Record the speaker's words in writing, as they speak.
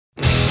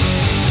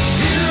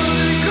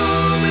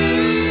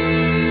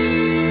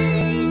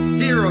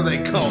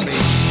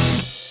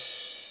HeroTheyCallMe.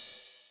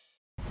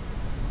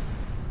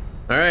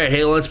 Alright,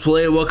 hey, let's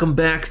play. Welcome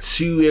back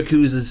to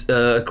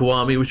Yakuza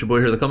Kiwami, which your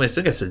boy HeroTheyCallMe. I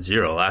think I said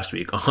 0 last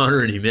week.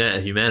 Honor and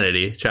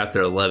Humanity,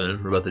 Chapter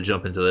 11. We're about to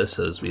jump into this.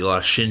 As we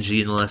lost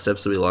Shinji in the last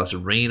episode, we lost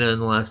Reina in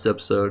the last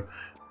episode.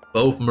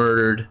 Both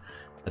murdered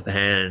at the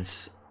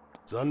hands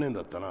of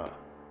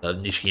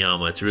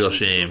Nishikiyama. It's a real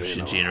shame.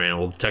 Shinji and Reina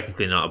will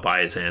technically not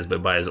by his hands,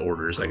 but by his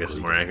orders, I guess is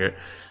more accurate.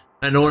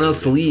 And no one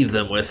else to leave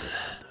them with.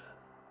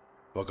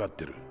 I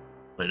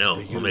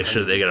know. We'll make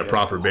sure they get a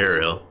proper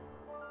burial.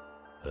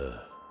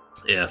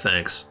 Yeah,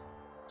 thanks.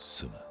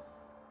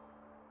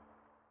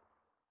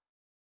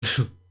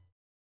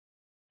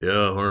 Yeah,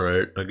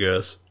 alright, I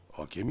guess.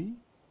 Akemi?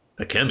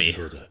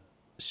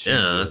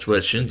 Yeah, that's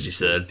what Shinji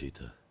said.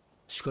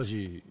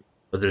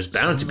 But there's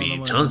bound to be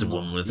tons of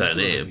women with that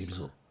name.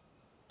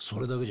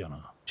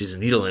 She's a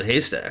needle in a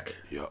haystack.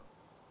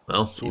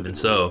 Well, even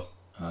so.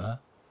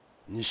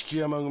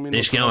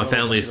 Nishikiyama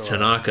family's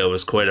Tanaka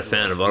was quite a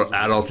fan of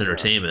adult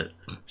entertainment.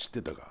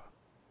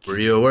 Were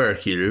you aware,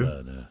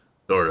 Kiru?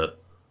 Sorta.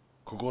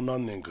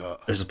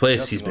 There's a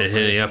place he's been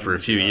hitting up for a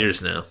few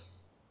years now.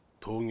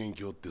 A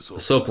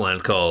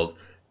soapland called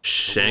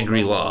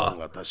Shangri-La.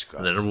 And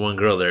the #1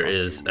 girl there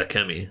is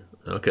Akemi.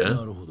 Okay.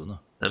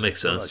 That makes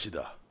sense.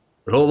 But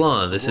hold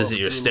on, this isn't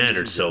your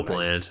standard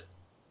soapland.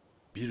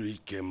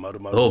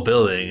 The whole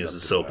building is a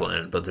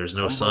soapland, but there's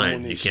no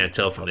sign. You can't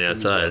tell from the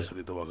outside.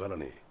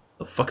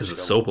 The fuck is a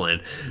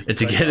soapland? And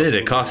to get in,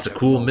 it costs a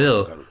cool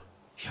 $1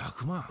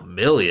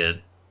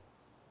 million.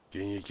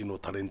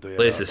 The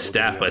place is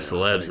staffed by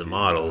celebs and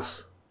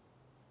models.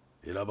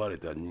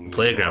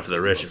 Playground for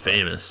the rich and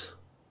famous.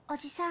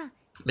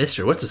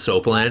 Mister, what's a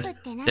soapland?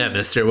 Yeah,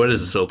 mister, what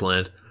is a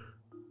soapland?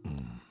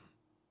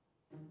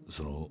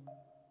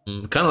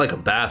 Kind of like a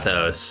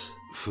bathhouse.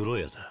 More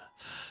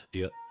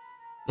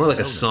like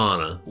a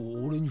sauna.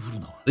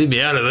 Leave me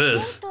out of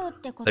this.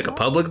 Like a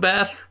public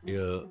bath?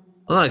 Well,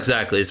 not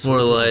exactly. It's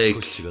more like...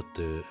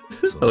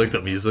 I like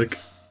the music.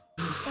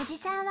 Have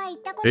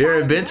you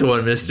ever been to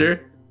one,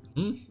 mister?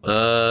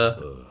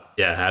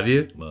 Yeah, have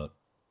you?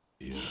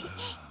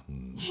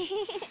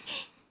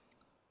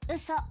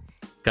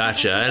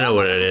 Gotcha, I know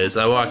what it is.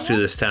 I walked through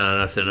this town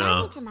enough to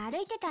know.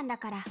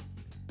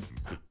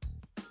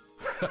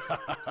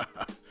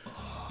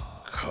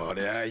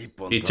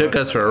 She took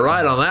us for a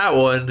ride on that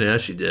one. Yeah,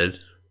 she did.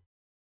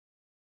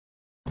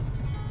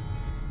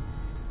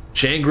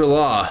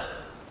 Shangri-La.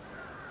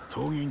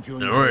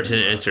 In order to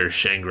enter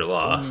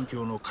Shangri-La,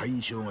 you're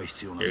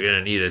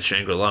gonna need a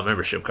Shangri-La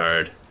membership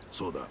card.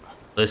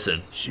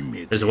 Listen,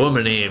 there's a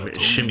woman named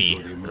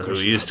Shimi who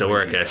used to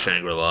work at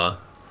Shangri-La.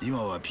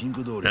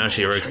 Now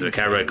she works at a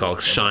cabaret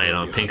called Shine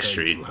on Pink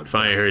Street.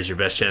 Finding her is your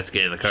best chance of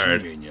getting the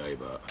card.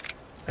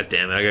 God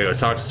damn it, I gotta go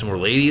talk to some more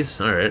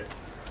ladies? Alright.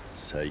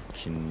 But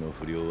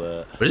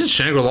isn't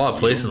Shangri-La a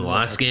place in the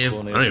last game?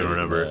 I don't even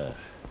remember.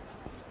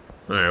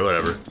 Alright,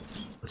 whatever.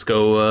 Let's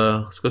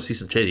go see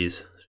some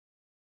titties.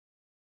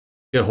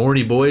 Get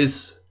horny,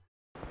 boys.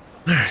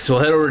 Alright, so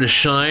we'll head over to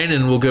Shine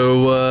and we'll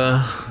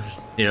go,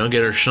 you know,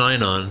 get our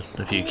shine on,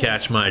 if you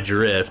catch my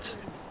drift.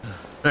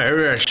 Alright,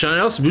 we're at Shine.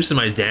 I also boosted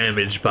my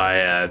damage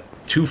by,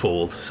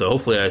 twofold, so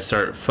hopefully I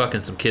start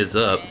fucking some kids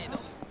up.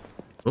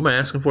 What am I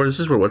asking for? This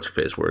is where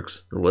What's-Her-Face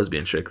works. The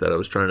lesbian chick that I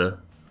was trying to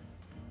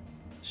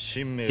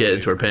get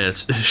into her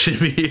pants.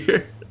 Shimmy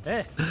here.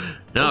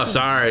 No,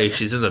 sorry,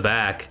 she's in the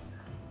back.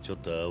 Can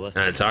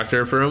I talk to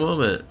her for a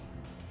moment?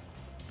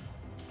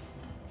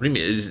 What do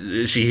you mean?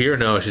 Is she here?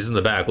 No, she's in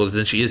the back. Well,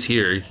 then she is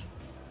here.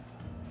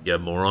 Yeah,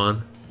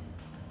 moron.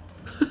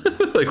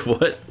 Like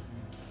what?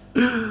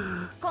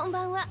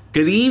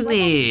 Good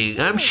evening.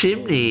 I'm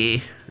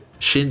Shinmi.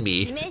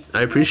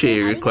 I appreciate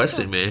you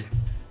requesting me.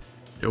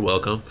 You're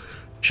welcome.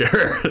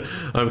 Sure.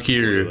 I'm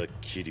Kiru.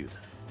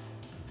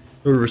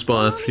 No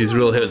response. He's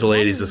real hit with the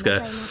ladies, this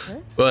guy.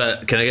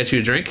 But can I get you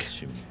a drink?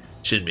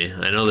 Shinmi.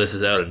 I know this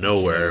is out of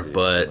nowhere,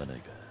 but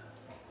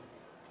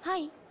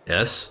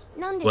yes.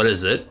 What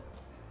is it?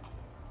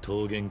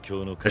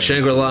 A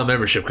Shangri-La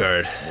membership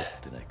card.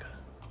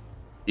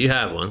 You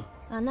have one.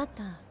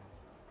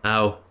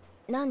 How?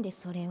 How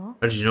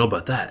did you know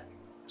about that?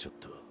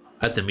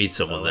 I have to meet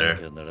someone there,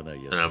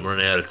 and I'm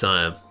running out of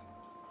time.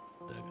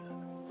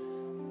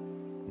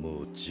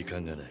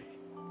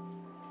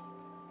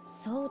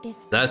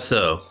 That's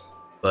so,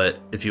 but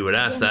if you would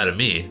ask that of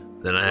me,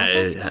 then I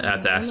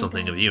have to ask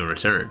something of you in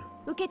return.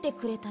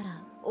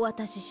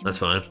 That's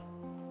fine.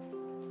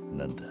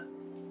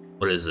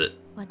 What is it?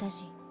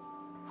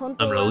 I'm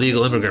an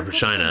illegal immigrant from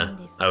China.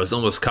 I was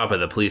almost caught by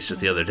the police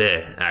just the other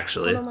day,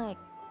 actually.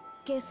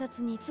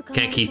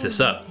 Can't keep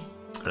this up,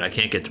 and I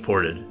can't get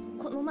deported.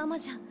 Don't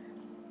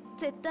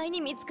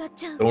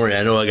worry,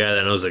 I know a guy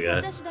that knows a guy.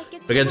 If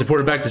I get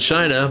deported back to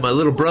China, my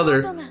little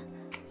brother,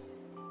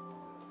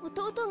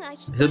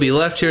 he'll be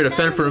left here to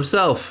fend for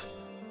himself.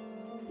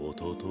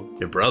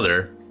 Your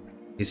brother?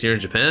 He's here in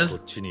Japan?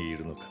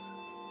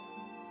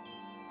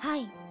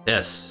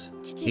 Yes.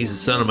 He's the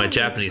son of my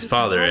Japanese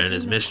father and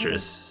his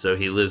mistress, so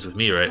he lives with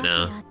me right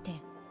now.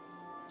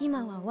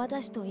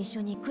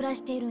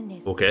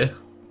 Okay.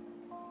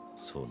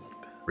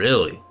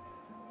 Really?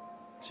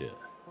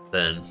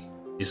 Then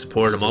you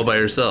support him all by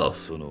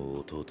yourself.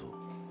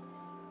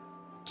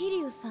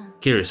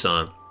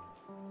 Kiryu-san.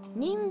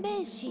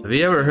 Have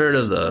you ever heard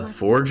of the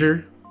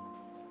forger?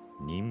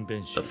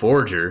 The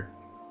forger?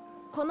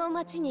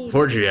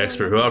 Forgery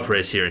expert who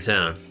operates here in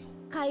town.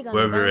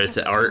 Whether it's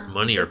art,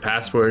 money, or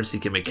passports, he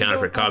can make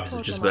counterfeit copies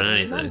of just about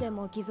anything.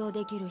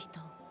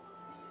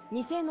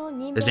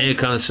 His name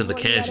comes from the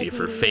kanji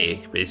for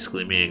fake,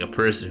 basically meaning a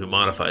person who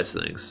modifies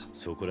things.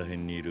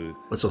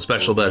 What's so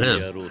special about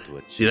him?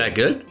 Is he that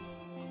good?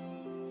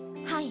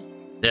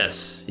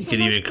 Yes, he could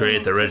even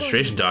create the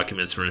registration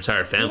documents for an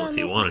entire family if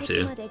he wanted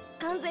to.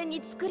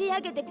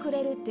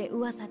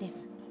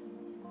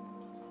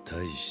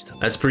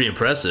 That's pretty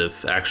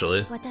impressive,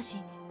 actually.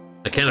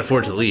 I can't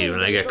afford to leave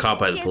and I get caught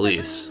by the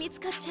police.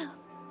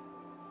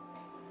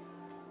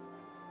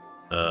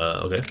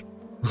 Okay.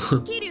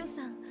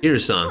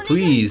 Kiryu-san,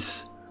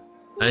 please.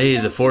 I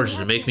need the fortune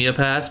to make me a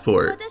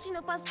passport.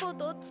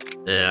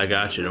 Yeah, I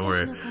got you, don't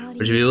worry.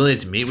 Would you be willing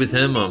to meet with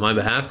him on my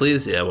behalf,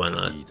 please? Yeah, why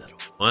not?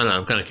 Why not?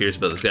 I'm kind of curious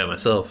about this guy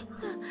myself.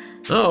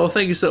 Oh,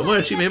 thank you so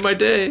much. You made my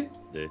day.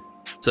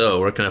 So,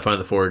 where can I find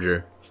the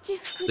forger?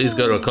 Please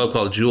go to a club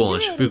called Jewel on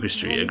Shifuku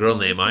Street. A girl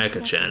named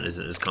Ayaka-chan is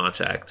in his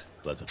contact.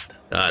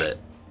 Got it.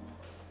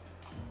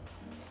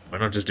 Why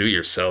not just do it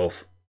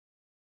yourself?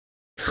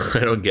 I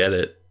don't get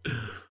it.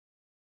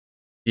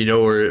 You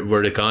know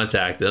where to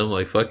contact them.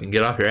 Like, fucking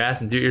get off your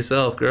ass and do it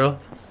yourself, girl.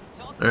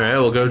 Alright,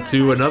 we'll go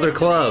to another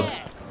club.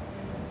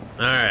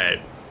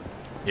 Alright.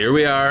 Here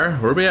we are.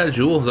 Where are we at,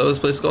 Jewel? Is that what this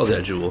place is called? Yeah,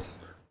 Jewel.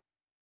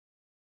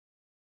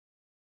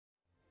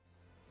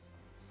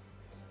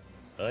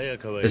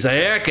 Is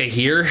Ayaka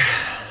here?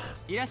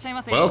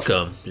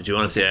 Welcome. Did you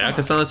want to see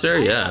Ayaka-san, sir?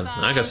 Yeah.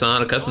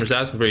 Ayaka-san, a customer's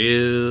asking for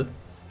you.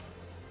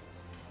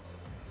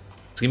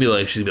 It's gonna be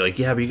like, she's gonna be like,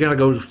 yeah, but you gotta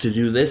go to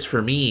do this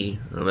for me.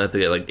 I'm gonna have to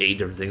get like 8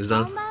 different things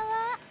done.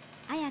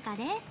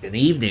 Good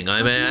evening,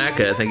 I'm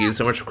Ayaka. Thank you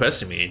so much for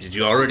requesting me. Did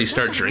you already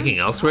start drinking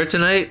elsewhere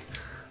tonight?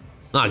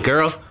 Nah,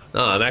 girl.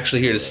 No, I'm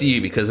actually here to see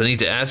you because I need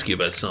to ask you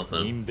about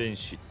something.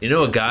 You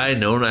know a guy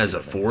known as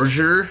a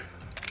forger?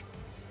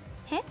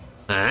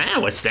 Ah,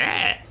 what's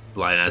that?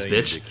 Blind ass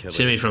bitch.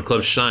 Shimmy from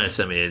Club Shine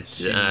sent me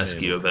to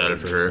ask you about it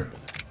for her. ...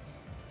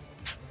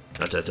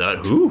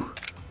 Who?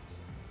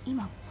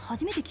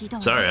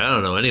 Sorry, I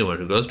don't know anyone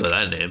who goes by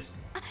that name.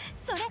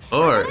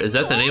 Or is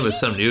that the name of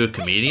some new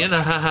comedian? You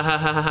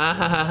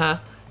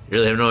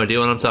really have no idea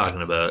what I'm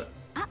talking about.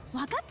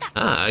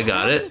 Ah, I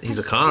got it. He's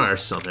a con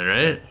artist or something,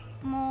 right?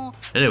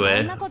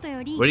 Anyway,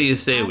 what do you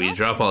say we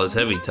drop all this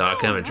heavy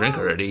talk, have a drink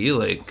already? You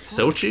like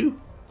sochu?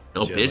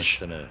 No, bitch.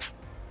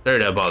 Sorry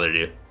to have bothered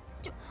you.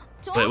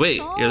 Wait,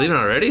 you're leaving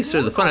already?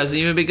 Sir, the fun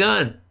hasn't even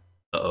begun.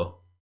 Uh-oh.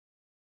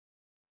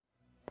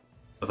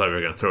 I thought we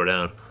were gonna throw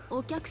down.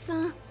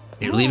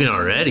 You're leaving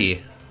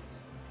already?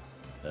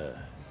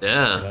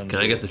 Yeah, can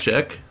I get the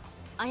check?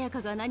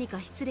 Ayaka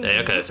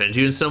offend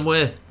you in some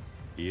way?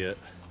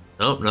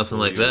 Nope, nothing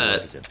like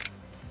that.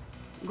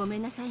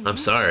 I'm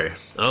sorry.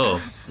 Oh,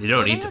 you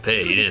don't need to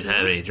pay. You didn't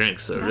have any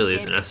drinks, so it really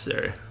isn't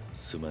necessary.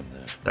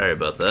 Sorry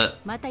about that.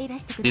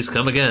 Please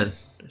come again.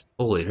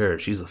 Holy her,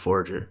 she's a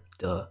forger.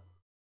 Duh.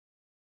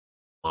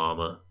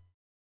 Mama.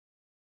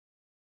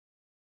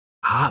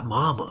 Hot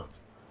mama.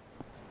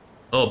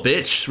 Oh,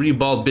 bitch. What do you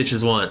bald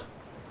bitches want?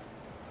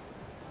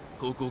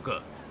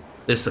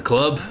 This the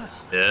club?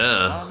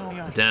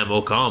 Yeah. Damn,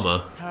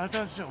 Okama.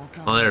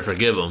 I'll never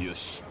forgive him.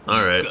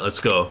 Alright, let's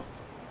go.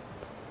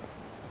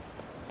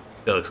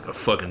 That looks like a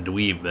fucking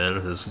dweeb, man,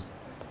 with his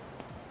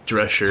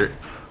dress shirt. ...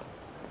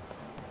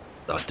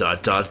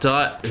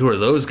 Who are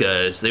those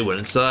guys? They went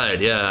inside.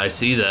 Yeah, I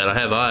see that. I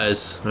have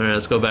eyes. Alright,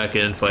 let's go back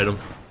in and fight them.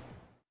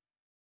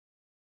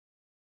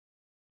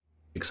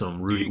 Like some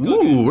rude.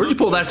 Ooh, where'd you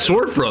pull that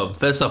sword from?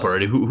 Fess up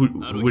already. Who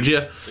would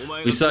you?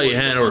 We saw you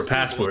hand over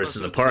passports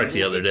in the park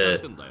the other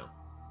day.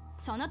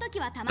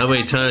 How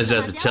many times do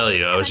I have to tell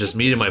you? I was just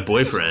meeting my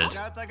boyfriend.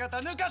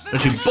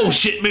 Don't you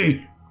bullshit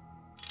me!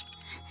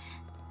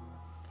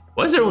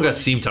 Why has everyone got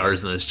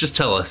scimitars in this? Just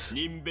tell us.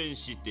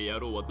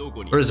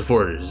 Where is the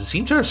forger? Is it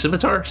scimitar?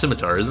 Scimitar?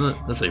 Scimitar, isn't it?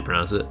 That's how you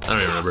pronounce it. I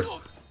don't even remember.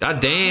 God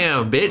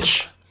damn,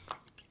 bitch!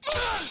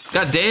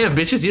 God damn,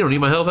 bitches! You don't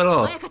need my help at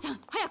all.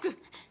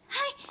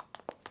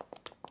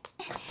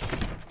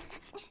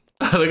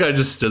 The guy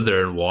just stood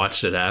there and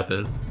watched it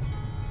happen.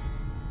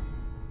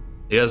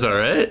 You guys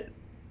alright?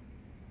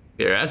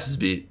 Get your asses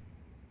beat.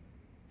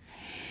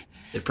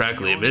 They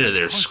practically admitted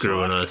they're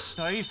screwing us.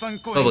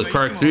 Public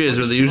Park 3 is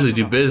where they usually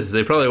do business.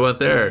 They probably went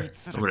there.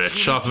 I'm gonna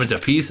chop them into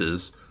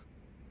pieces.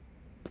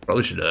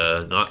 Probably should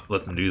not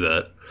let them do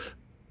that.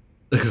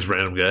 This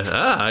random guy.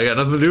 Ah, I got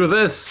nothing to do with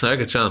this. I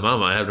could tell them,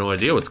 Mama, I have no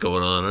idea what's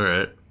going on.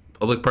 Alright.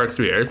 Public Park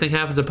 3. Everything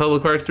happens at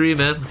Public Park 3,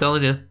 man. I'm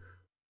telling you.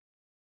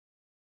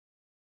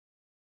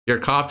 You're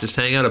a cop, just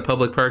hang out at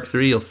Public Park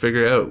 3. You'll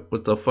figure out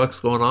what the fuck's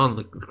going on in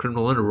the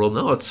criminal underworld.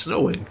 No, it's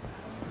snowing.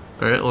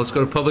 Alright, well, let's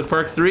go to Public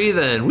Park 3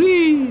 then.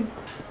 Whee!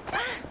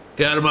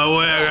 Get out of my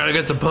way, I gotta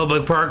get to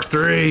Public Park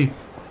 3.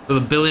 For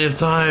the billionth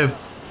time.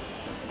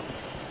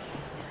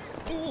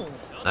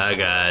 Hi,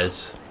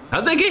 guys.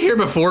 How'd they get here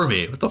before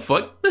me? What the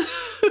fuck?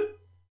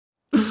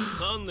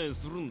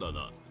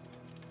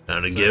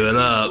 Time to give it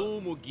up.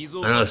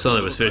 I know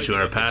something was fishy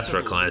when our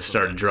passport clients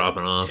started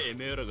dropping off.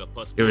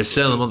 We were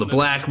selling them on the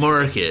black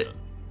market.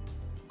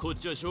 Our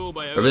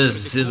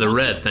business is in the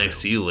red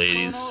thanks to you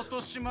ladies.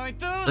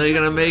 How are you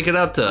gonna make it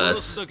up to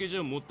us?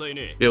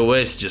 It'd be a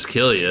waste to just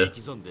kill you.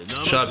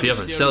 Chop you up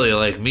and sell you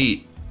like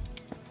meat.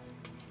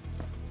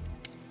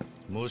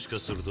 You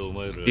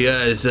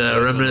guys,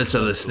 remnants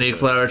of the snake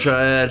flower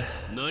triad?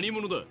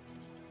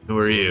 Who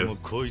are you?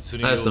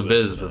 I have some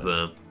business with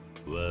them.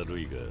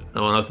 I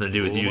want nothing to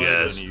do with you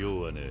guys.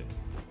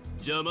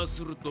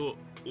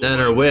 Then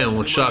our way and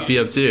we'll chop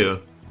you up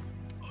too.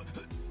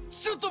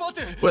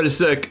 Wait a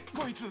sec.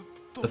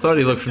 I thought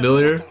he looked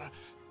familiar.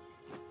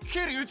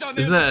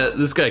 Isn't that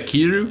this guy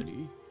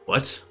Kiru?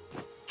 What?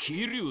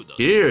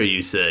 Here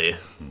you say?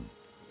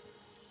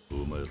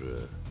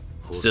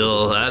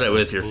 Still at it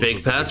with your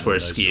fake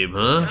passport scheme,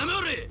 huh?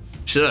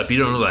 Shut up, you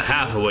don't know the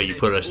half of what you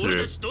put us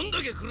through.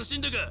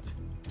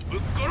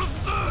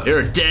 You're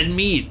a dead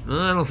meat.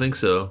 I don't think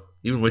so.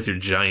 Even with your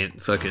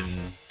giant fucking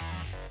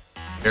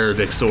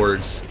Arabic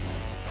swords.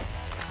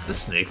 The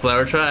snake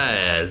flower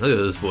triad. Look at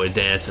this boy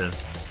dancing.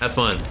 Have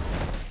fun.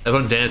 Have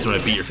fun dancing when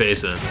I beat your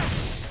face in.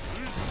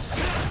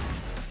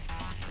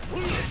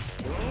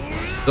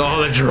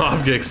 Oh, the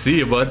drop kick. See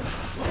you, bud.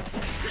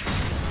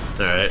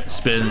 Alright,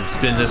 spin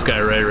this guy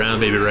right around,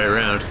 baby, right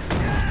around.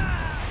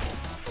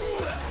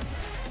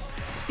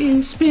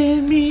 You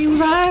spin me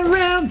right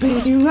around,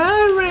 baby,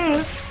 right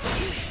around.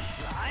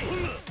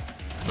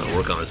 I'll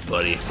work on his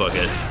buddy. Fuck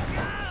it.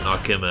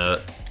 Knock him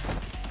out.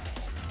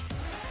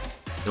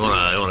 You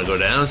wanna go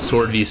down?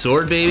 Sword v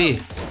sword, baby?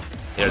 You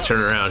gotta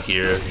turn around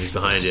here. He's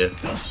behind you.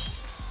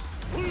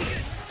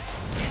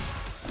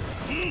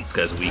 This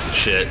guy's weak as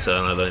shit, so I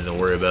don't have anything to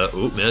worry about.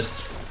 Oop,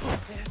 missed.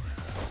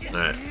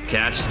 Alright,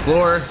 catch the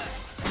floor.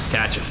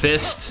 Catch a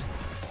fist.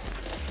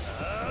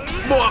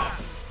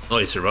 Oh,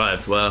 he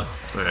survived. Wow.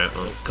 Alright,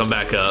 well, come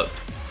back up.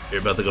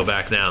 You're about to go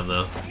back down,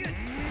 though.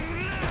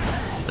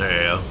 There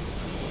you go.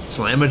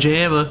 Slam a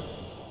jamma.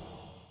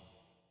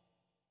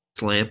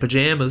 Slam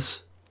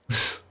pajamas.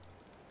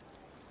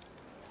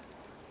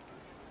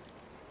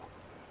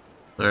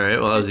 Alright,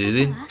 well, that was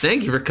easy.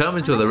 Thank you for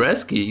coming to the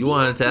rescue. You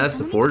wanted to ask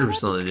the forger for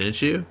something,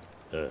 didn't you?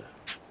 Yeah,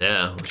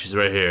 well, she's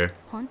right here.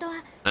 I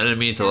didn't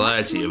mean to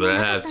lie to you, but I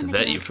have to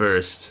vet you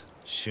first.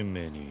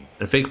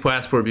 A fake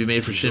passport be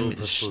made for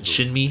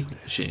Shinmi?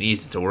 She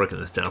needs to work in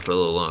this town for a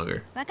little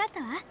longer.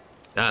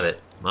 Got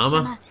it.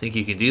 Mama, think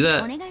you can do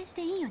that?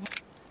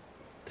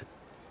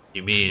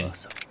 You mean?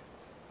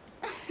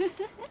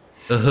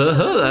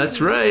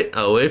 That's right.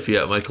 I'll wait for you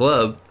at my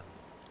club.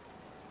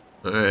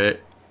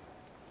 Alright.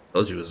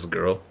 Told you it was a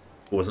girl.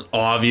 It wasn't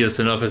obvious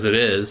enough as it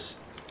is.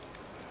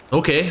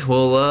 Okay,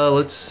 well,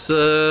 let's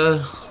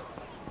go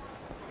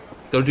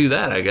do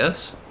that, I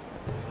guess.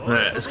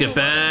 Alright, let's get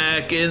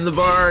back in the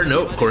bar.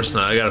 Nope, of course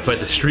not. I gotta fight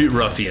the street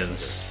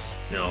ruffians.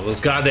 You know, those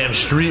goddamn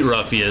street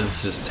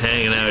ruffians just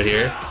hanging out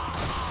here.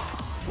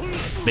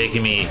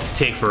 Making me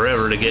take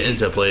forever to get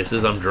into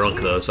places. I'm drunk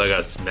though, so I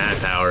got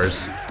mad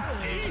powers.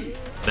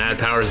 Mad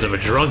powers of a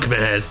drunk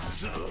man.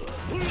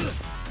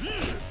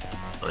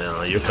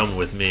 Well, you're coming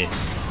with me,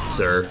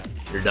 sir.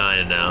 You're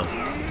dying now.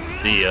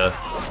 See ya.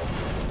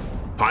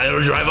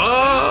 Pile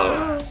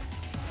driver!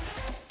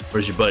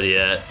 Where's your buddy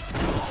at?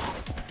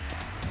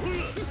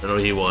 I know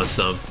he wants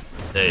some.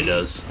 Yeah, he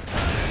does.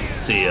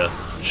 See ya.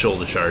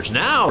 Shoulder charge.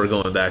 Now we're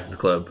going back to the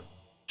club.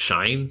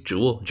 Shine?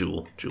 Jewel?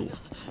 Jewel. Jewel.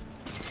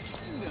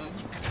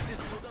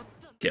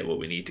 Get what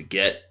we need to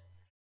get.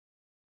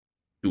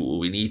 Do what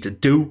we need to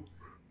do.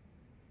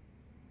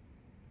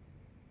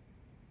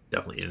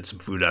 Definitely eating some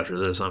food after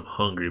this. I'm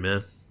hungry,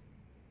 man.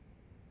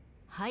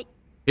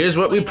 Here's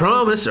what we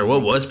promised, or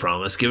what was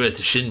promised. Give it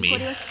to Shinmi.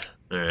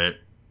 Alright.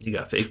 You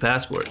got fake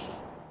passport.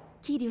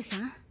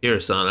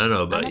 Hiro-san, I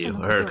know about you.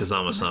 I heard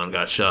Kazama-san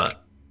got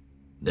shot.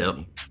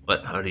 Yep.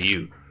 What? How do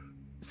you?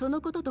 I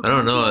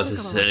don't know if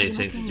this has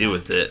anything to do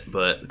with it,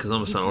 but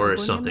Kazama-san ordered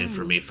something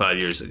for me 5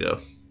 years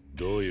ago.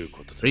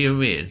 What do you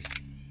mean?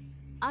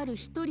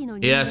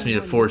 He asked me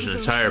to forge an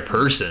entire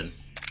person.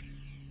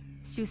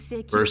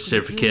 Birth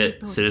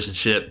certificate,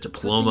 citizenship,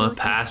 diploma,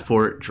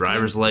 passport,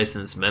 driver's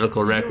license,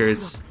 medical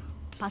records.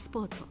 I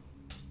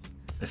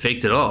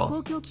faked it all,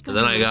 and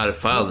then I got it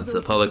filed into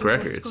the public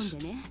records.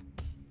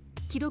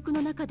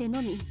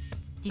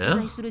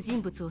 Yeah?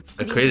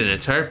 I created an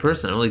entire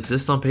person that only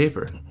exists on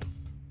paper.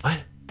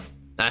 What?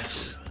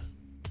 That's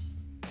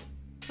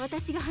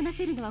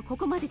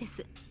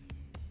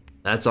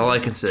all I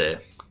can say.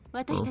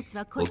 Well,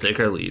 we'll take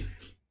our leave.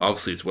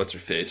 Obviously, it's what's her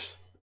face.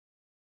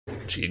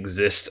 She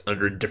exists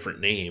under a different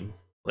name.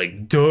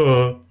 Like,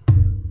 duh.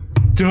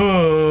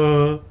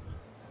 Duh.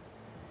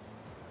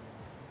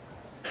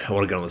 I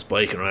want to get on this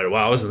bike and ride it.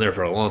 Wow, I wasn't there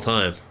for a long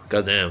time.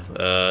 Goddamn.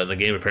 The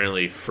game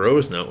apparently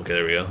froze. No, okay,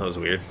 there we go. That was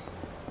weird.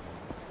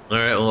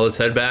 Alright, well, let's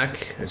head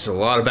back. There's a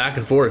lot of back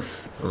and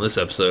forth on this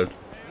episode.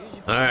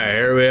 Alright,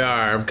 here we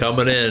are. I'm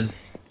coming in.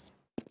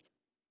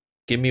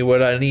 Give me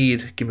what I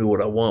need. Give me what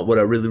I want, what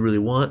I really, really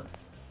want.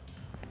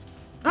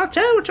 I'll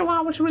tell you what you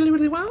want, what you really,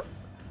 really want.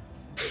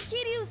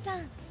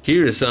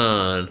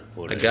 Kiryu-san.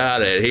 I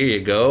got it. Here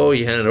you go.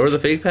 You handed over the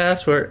fake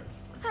passport.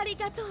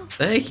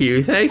 Thank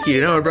you, thank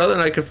you. Now my brother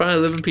and I can finally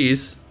live in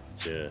peace.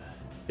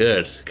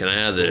 Good. Can I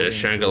have the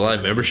Shangri-La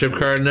membership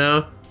card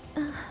now?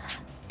 I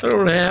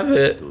don't have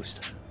it.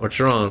 What's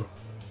wrong?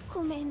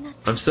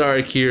 I'm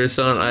sorry,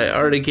 Kiryu-san. I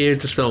already gave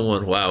it to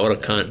someone. Wow, what a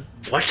cunt.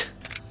 What?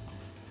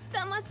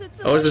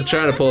 I wasn't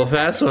trying to pull a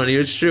fast one on you.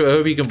 It's true. I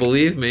hope you can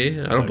believe me.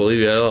 I don't believe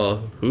you at all.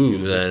 Who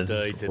then?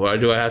 Why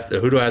do I have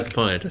to? Who do I have to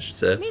find? I should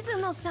say.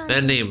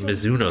 That name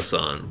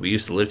Mizuno-san. We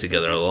used to live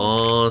together a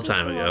long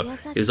time ago.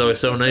 He was always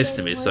so nice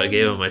to me, so I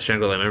gave him my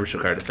Shangri-La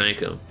membership card to thank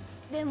him.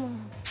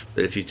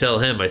 But if you tell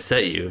him I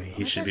sent you,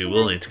 he should be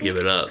willing to give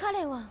it up.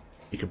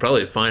 You can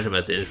probably find him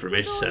at the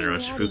information center on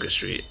Shifuka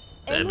Street.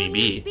 The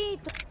MEB.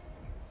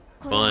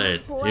 Fine.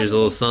 Here's a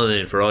little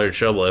something for all your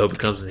trouble. I hope it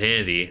comes in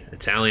handy.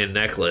 Italian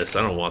necklace.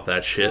 I don't want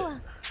that shit.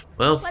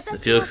 Well,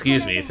 if you'll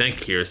excuse me,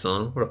 thank you,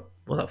 Kiryu-san.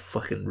 What a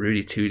fucking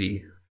Rudy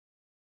Tooty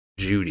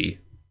Judy.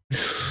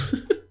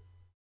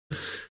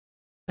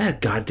 That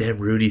goddamn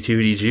Rudy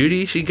Tooty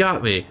Judy. She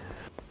got me.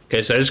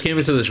 Okay, so I just came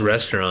into this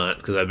restaurant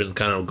because I've been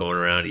kind of going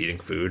around eating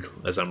food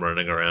as I'm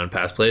running around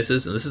past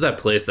places. And this is that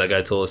place that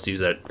guy told us to use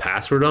that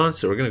password on.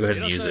 So we're going to go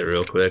ahead and use it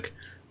real quick.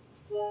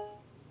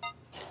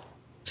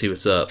 See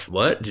what's up.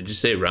 What? Did you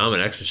say ramen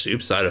extra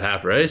soup, side of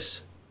half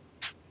rice? ...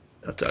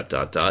 The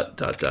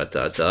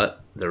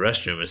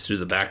restroom is through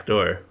the back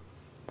door.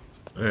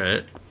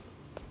 Alright.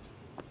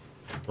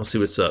 We'll see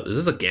what's up. Is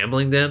this a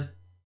gambling den?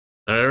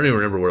 I don't even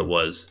remember what it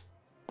was.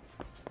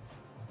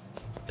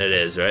 It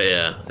is, right?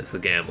 Yeah, it's the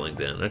gambling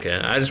den. Okay,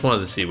 I just wanted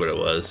to see what it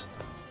was.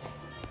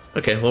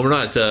 Okay, well we're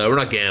not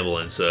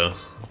gambling, so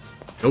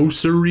no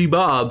sirree,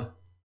 Bob.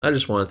 I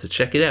just wanted to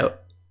check it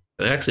out.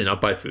 Can I actually not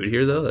buy food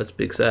here though? That's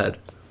big sad.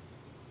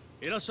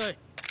 Oh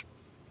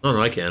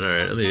no, I can. All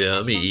right,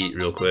 let me eat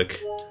real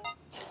quick.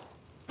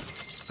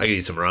 I can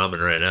eat some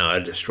ramen right now.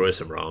 I'd destroy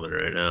some ramen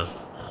right now.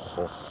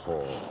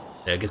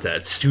 Yeah, get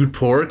that stewed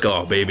pork.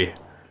 Oh baby.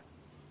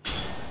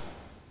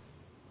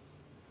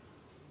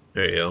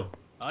 There you go.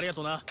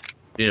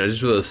 You know, just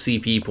for those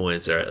CP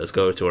points. All right, let's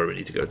go to where we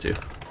need to go to.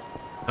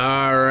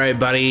 All right,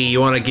 buddy. You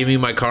want to give me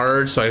my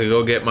card so I can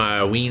go get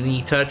my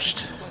weenie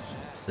touched?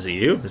 Is it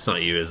you? It's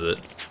not you, is it?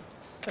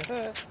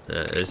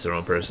 It's the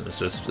wrong person. It's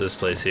this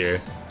place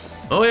here.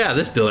 Oh yeah,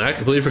 this building. I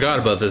completely forgot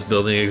about this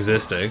building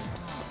existing.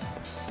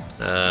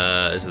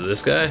 Is it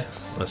this guy?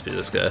 Must be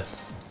this guy.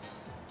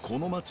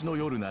 When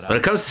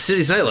it comes to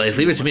city's nightlife,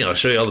 leave it to me. I'll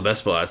show you all the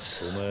best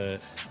spots.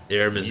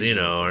 You're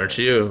Mizuno, aren't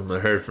you? I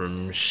heard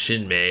from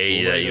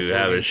Shinmei that you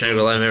have a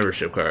Shangri-La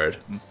membership card.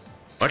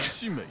 What?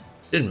 Shinmei?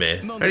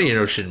 How do you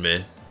know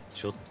Shinmei?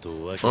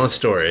 Long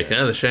story. Can I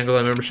have the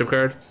Shangri-La membership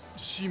card?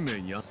 So you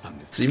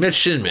met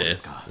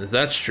Shinmei. If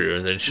that's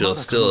true, then she's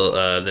still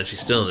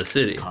in the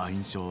city.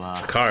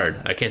 A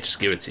card. I can't just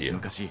give it to you.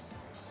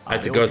 I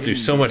have to go through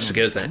so much to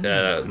get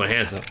my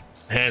hands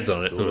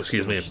on it. Oh,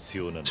 excuse me. It's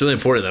really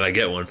important that I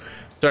get one.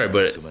 Sorry,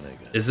 but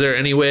is there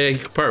any way I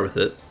can part with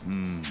it?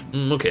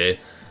 Okay.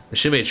 If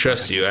Shinmei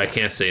trusts you, I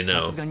can't say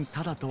no. I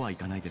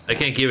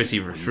can't give it to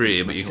you for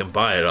free, but you can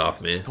buy it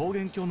off me.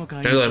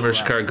 Shangri-La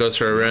membership card goes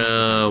for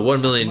around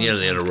 1 million yen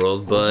in the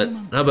underworld, but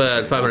how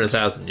about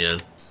 500,000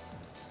 yen?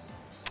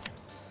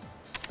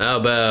 How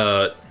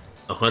about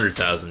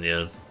 100,000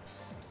 yen?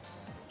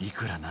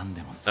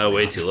 Oh,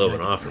 way too low of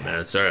an offer,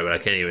 man. Sorry, but I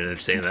can't even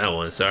understand that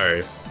one.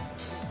 Sorry.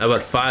 How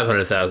about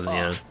 500,000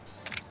 yen?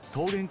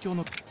 How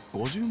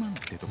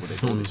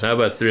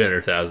about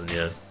 300,000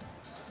 yen?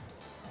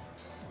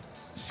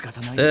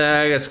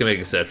 I guess I can make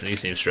an exception. You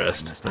seem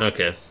stressed.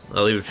 Okay,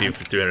 I'll leave it for you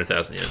for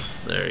 300,000 yen.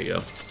 There you go.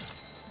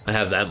 I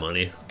have that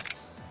money.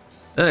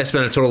 And I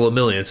spent a total of $1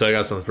 million, so I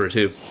got something for it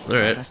too.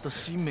 Alright.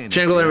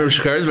 Shangri-La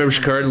membership card. The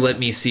membership card let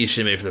me see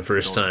Shinmei for the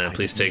first time.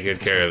 Please take good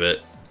care of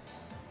it.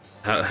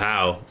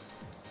 How?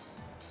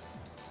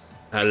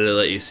 How did it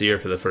let you see her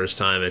for the first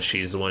time if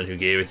she's the one who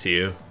gave it to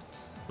you?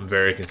 I'm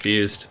very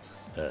confused.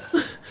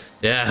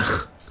 Yeah.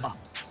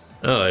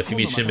 Oh, if you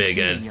meet Shinmei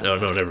again. Oh,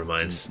 no, never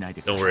mind.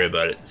 Don't worry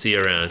about it. See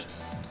you around.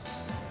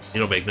 You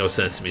don't make no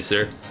sense to me,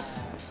 sir.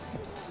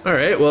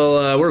 Alright,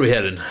 well, where are we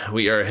heading?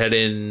 We are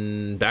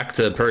heading back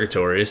to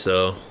Purgatory,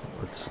 so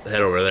let's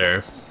head over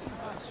there.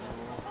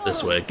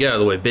 This way. Get out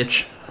of the way,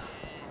 bitch.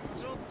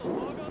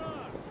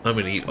 I'm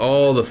gonna eat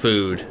all the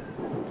food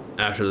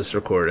after this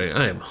recording.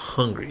 I am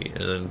hungry.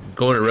 And then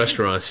going to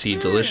restaurants to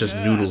eat delicious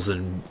noodles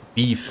and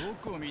beef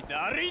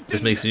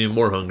just makes me even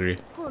more hungry.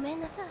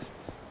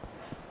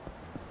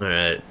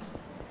 Alright.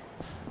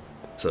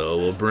 So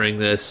we'll bring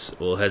this.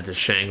 We'll head to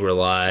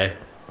Shangri-La.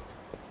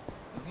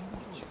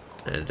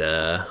 And,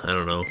 I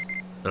don't know.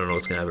 I don't know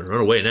what's gonna happen. Run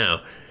away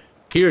now.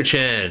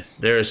 Hiro-chan,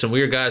 there are some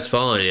weird guys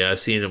following you. I've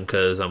seen them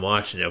because I'm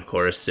watching you, of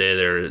course.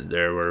 Today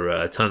there were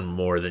a ton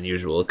more than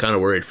usual. Kind of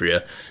worried for you.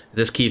 If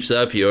this keeps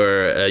up, you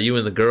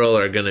and the girl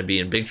are gonna be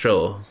in big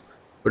trouble.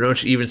 But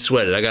don't you even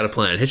sweat it. I got a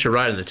plan. Hitch a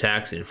ride in the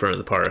taxi in front of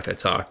the park. I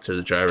talked to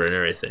the driver and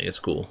everything. It's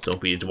cool. Don't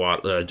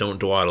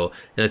dawdle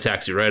in the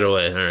taxi right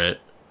away. All right.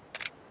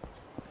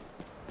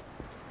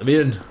 I'm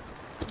in.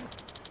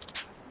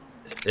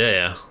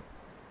 Yeah.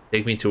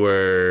 Take me to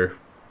where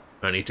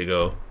I need to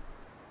go.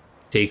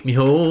 Take me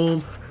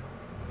home.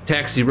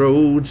 Taxi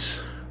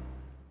roads.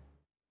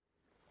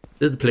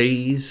 To the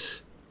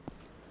place.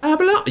 I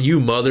belong. You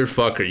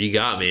motherfucker. You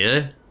got me,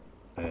 eh?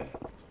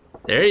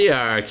 There you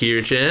are,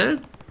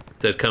 Kiryu-chan.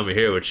 Said come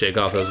here would shake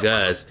off those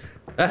guys.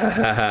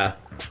 Not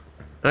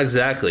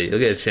exactly. You'll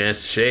get a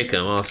chance to shake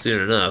them off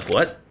soon enough.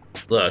 What?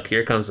 Look,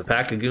 here comes the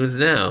pack of goons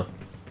now.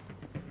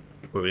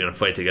 Were we gonna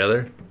fight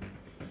together?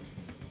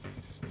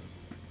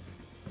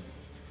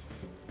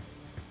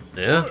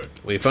 Yeah,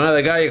 we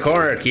finally got you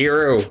cornered,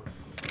 Kiryu.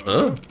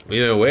 Huh?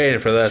 We've been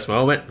waiting for this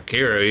moment.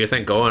 Kiryu, you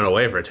think going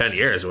away for 10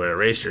 years would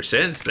erase your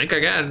sins? Think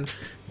again.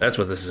 That's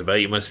what this is about.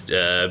 You must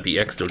be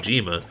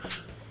ex-Dojima.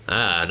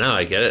 Ah, now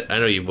I get it. I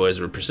know you boys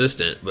were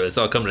persistent, but it's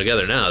all coming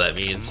together now. That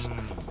means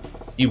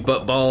you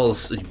butt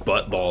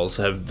balls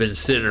have been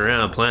sitting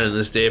around planning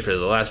this day for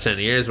the last 10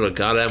 years. What a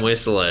goddamn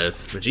waste of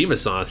life.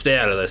 Majima-san, stay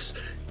out of this.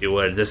 You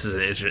would. This is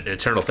an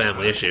internal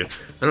family issue.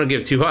 I don't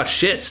give two hot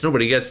shits.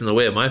 Nobody gets in the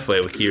way of my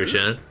fight with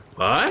Kiryu-chan.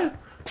 What?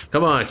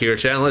 Come on,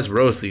 Kiryu-chan, let's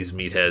roast these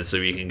meatheads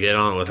so we can get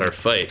on with our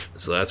fight.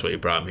 So that's what you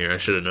brought me here. I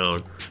should have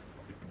known.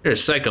 You're a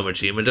psycho,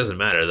 Majima. It doesn't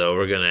matter, though.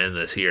 We're gonna end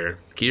this here.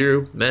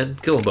 Kiryu, men,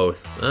 kill them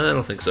both. I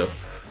don't think so.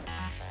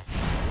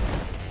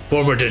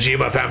 Former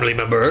Dojima family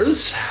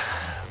members.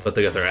 But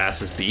they got their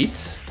asses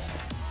beat.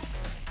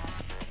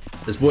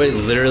 This boy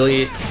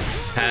literally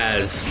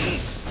has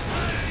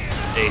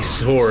a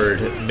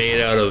sword made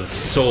out of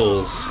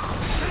souls.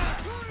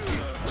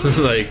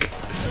 Like,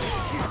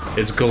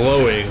 it's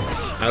glowing.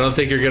 I don't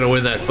think you're gonna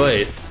win that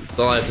fight. That's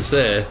all I have to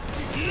say.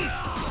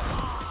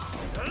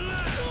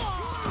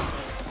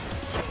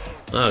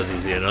 That was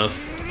easy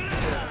enough.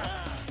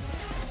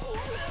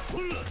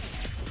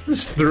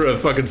 Just threw a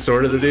fucking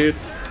sword at the dude.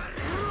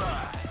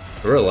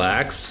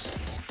 Relax.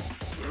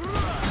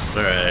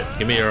 Alright,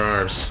 give me your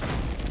arms.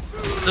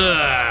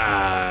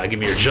 Give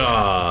me your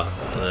jaw.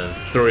 And then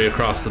throw you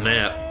across the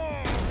map.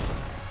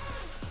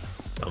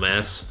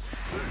 Dumbass.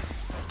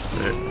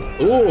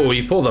 Right. Ooh,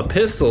 he pulled a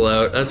pistol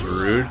out. That's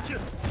rude.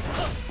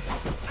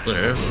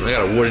 Right, I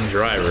got a wooden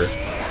driver.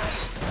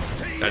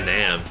 God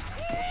damn.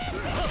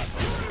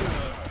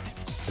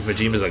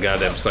 Majima's a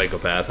goddamn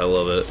psychopath. I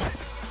love it.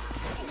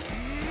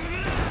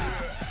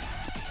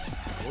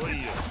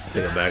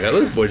 Take him back.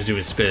 This boy just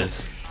doing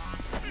spins.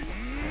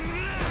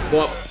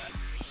 Well,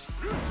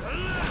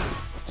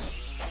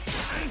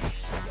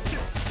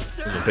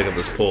 I'm gonna pick up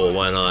this pole.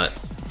 Why not?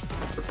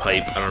 Or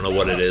pipe. I don't know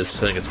what it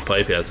is. I think it's a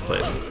pipe. Yeah, it's a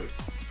pipe.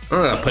 I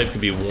don't know how a pipe can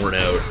be worn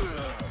out.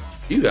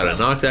 You gotta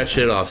knock that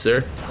shit off,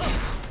 sir.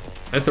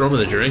 Can I throw him in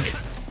the drink?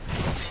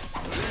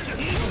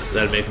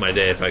 That'd make my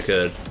day if I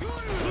could.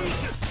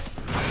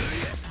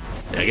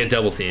 Yeah, I get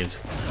double teams.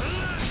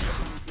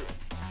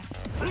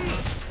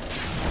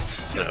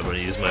 Yeah, I'm gonna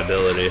use my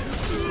ability.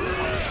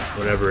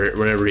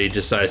 Whenever he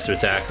decides to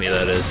attack me,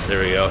 that is.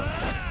 There we go.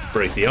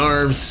 Break the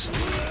arms.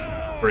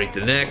 Break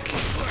the neck.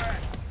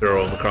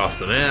 Throw him across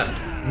the map.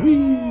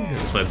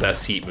 That's my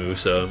best heat move,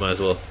 so I might as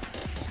well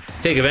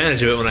take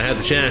advantage of it when I have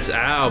the chance.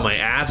 Ow, my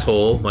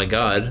asshole. My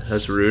god,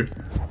 that's rude.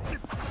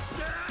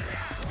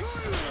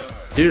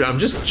 Dude, I'm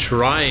just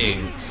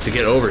trying to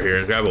get over here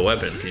and grab a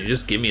weapon. Can you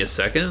just give me a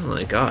second?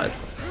 My god.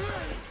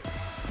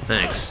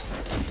 Thanks.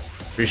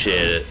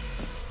 Appreciate it.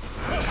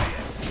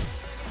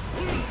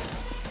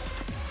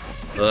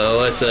 Well,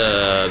 let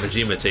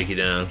Majima take you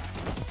down.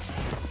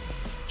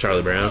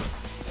 Charlie Brown.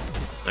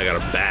 I got a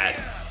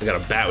bat. I got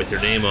a bat with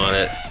your name on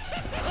it.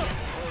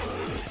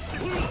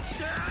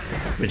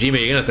 Majima,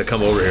 you're gonna have to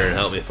come over here and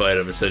help me fight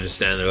him instead of just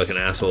standing there like an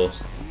asshole.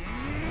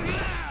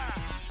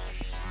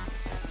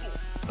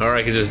 Or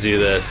I can just do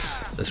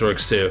this. This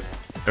works too.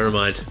 Never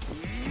mind.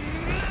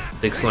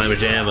 Big slime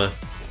jamma.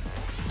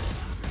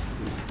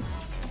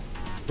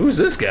 Who's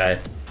this guy?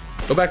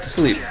 Go back to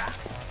sleep.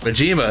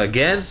 Majima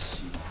again?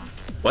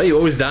 Why are you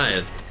always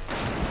dying?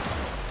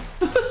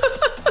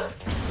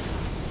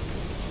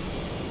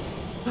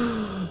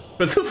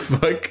 What the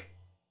fuck?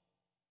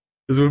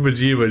 This is when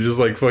Majima just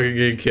like fucking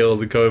getting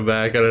killed and coming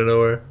back out of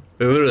nowhere.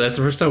 Literally, that's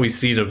the first time we've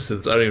seen him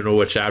since I don't even know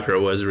what chapter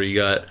it was where he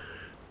got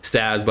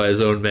stabbed by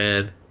his own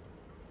man.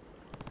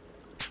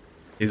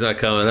 He's not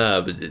coming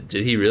up, but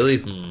did he really?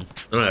 I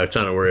don't have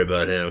time to worry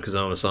about him because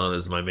Amasan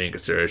is my main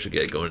concern. I should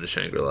get going to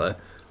Shangri-La.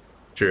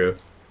 True.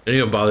 I didn't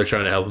even bother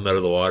trying to help him out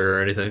of the water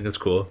or anything. That's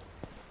cool.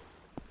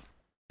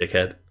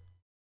 Dickhead.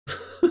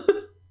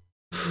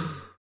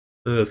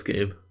 This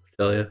game, I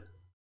tell ya.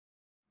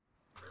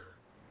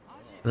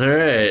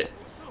 Alright.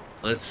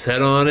 Let's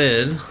head on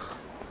in.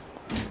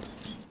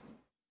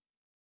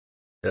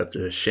 Up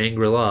to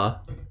Shangri-La.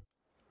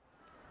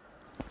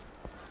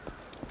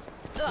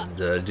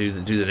 And do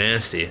the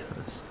nasty.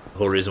 That's the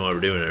whole reason why we're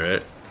doing it,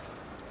 right?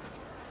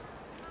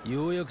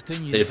 You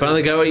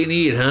finally got what you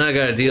need, huh? I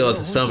gotta deal with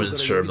the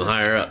summons from the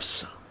higher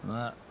ups.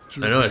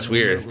 I know it's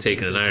weird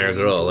taking a 9-year-old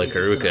girl like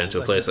Haruka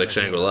into a place like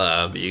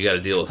Shangri-La, but you gotta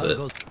deal with it.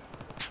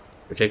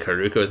 We take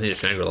Haruka with me to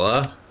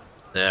Shangri-La?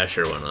 Yeah,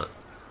 sure, why not?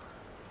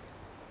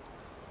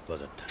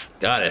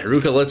 Got it.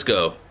 Haruka, let's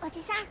go.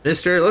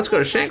 Mister, let's go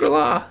to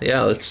Shangri-La.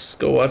 Yeah, let's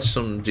go watch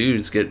some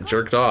dudes get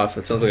jerked off.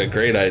 That sounds like a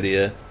great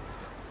idea.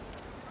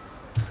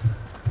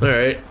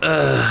 Alright, get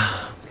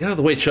out of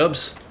the way,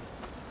 chubs.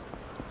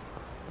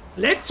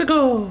 Let's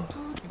go.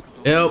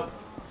 You know,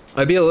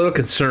 I'd be a little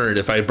concerned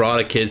if I brought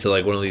a kid to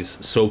like one of these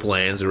soap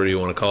lands or whatever you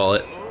want to call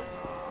it,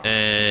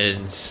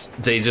 and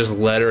they just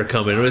let her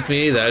come in with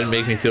me. That'd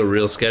make me feel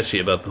real sketchy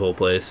about the whole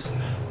place.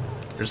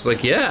 They're just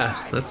like,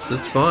 yeah,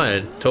 that's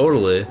fine,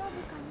 totally.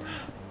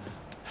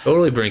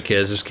 Totally bring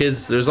kids.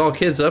 There's all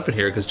kids up in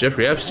here because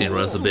Jeffrey Epstein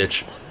runs the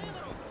bitch.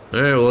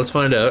 Alright, well, let's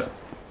find out.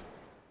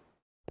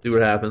 See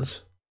what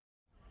happens.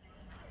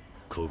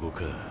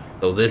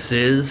 So this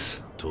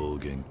is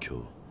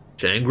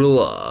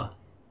Shangri-La.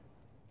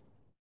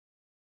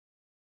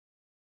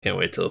 Can't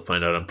wait till I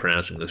find out I'm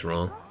pronouncing this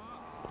wrong.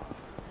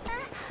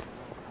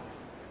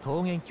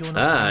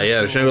 Ah,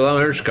 yeah, Shangri-La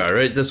merch car,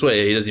 right this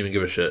way. He doesn't even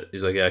give a shit.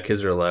 He's like, yeah,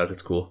 kids are allowed.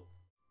 It's cool.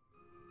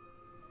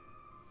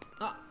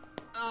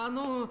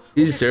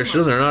 These searched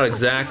them. They're not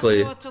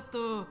exactly. At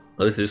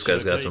least this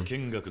guy's got some.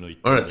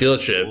 On a field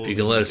trip, you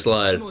can let it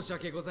slide. I'm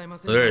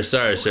very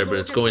sorry, sir, but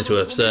it's going to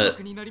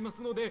upset.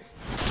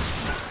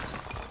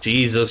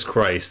 Jesus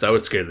Christ, that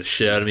would scare the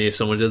shit out of me if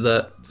someone did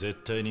that.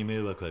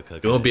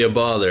 It won't be a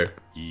bother.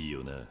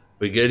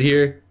 We good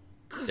here?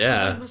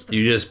 Yeah,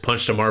 you just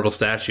punched a marble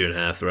statue in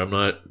half. I'm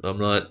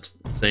not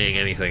saying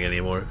anything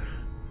anymore.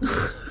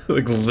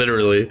 Like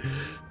literally.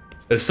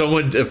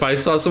 If I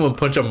saw someone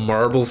punch a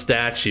marble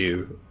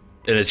statue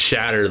and it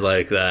shattered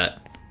like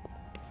that,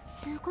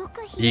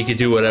 he can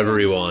do whatever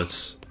he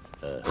wants.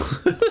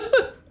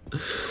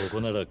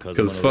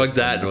 Because fuck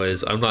that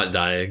noise. I'm not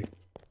dying.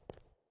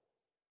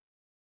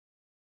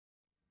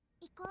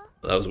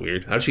 That was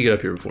weird. How'd she get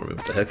up here before me?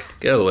 What the heck?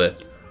 Get out of the way.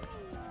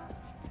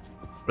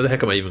 Where the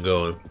heck am I even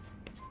going?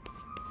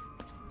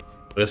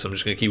 I guess I'm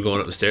just gonna keep going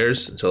up the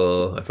stairs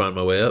until I find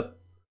my way up.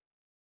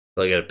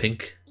 Until I get a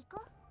pink.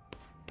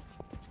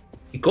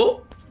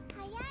 Iko?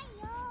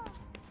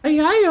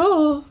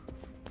 Ayayo!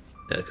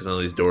 Yeah, because none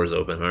of these doors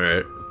open.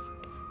 Alright.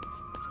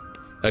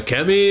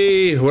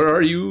 Akemi! Where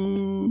are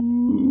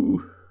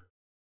you?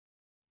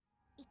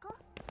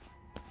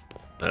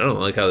 I don't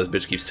like how this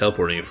bitch keeps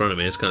teleporting in front of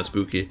me. It's kind of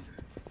spooky.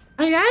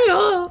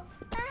 Ayayo!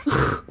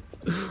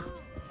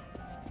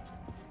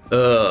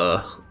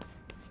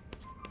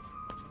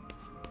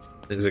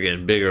 Things are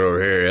getting bigger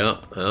over here. Yeah,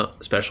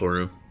 special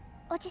room.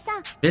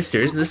 Mister,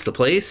 isn't this the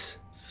place?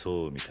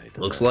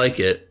 Looks like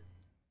it.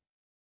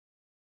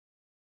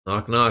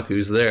 Knock knock,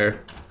 who's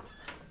there?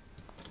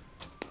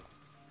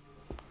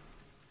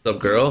 What's up,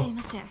 girl?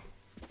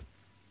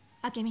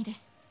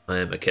 I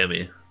am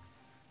Akemi.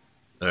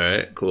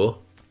 Alright,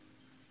 cool.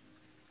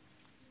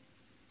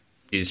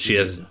 She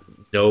has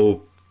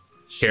no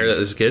care that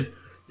there's a kid?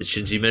 Did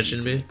Shinji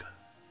mention me?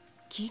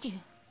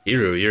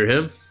 Hiru, you're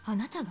him?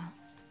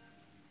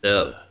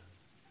 Yep.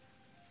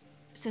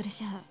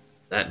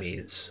 That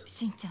means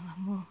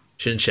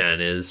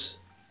Shin-chan is...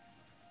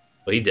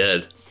 Well, he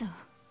dead.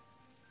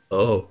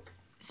 Oh.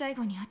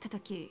 When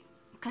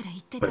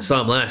I saw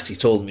him last, he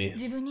told me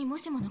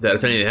that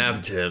if anything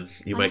happened to him,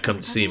 you might come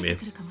to see me.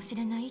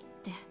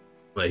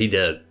 But he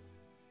dead.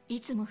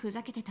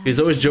 He's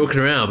always joking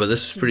around, but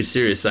this was pretty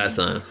serious that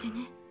time.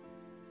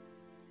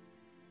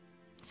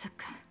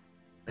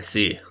 I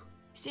see.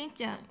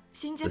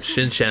 The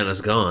Shin-chan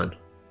is gone.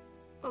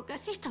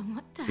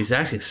 He's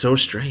acting so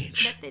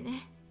strange.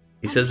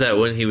 He says that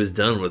when he was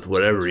done with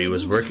whatever he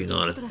was working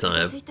on at the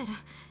time,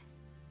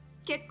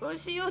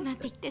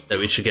 that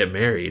we should get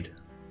married.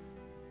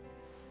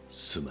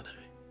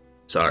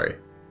 Sorry.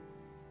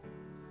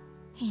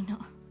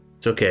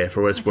 It's okay,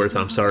 for what it's worth,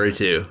 I'm sorry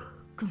too.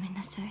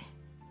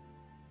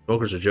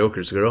 Jokers are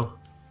jokers, girl.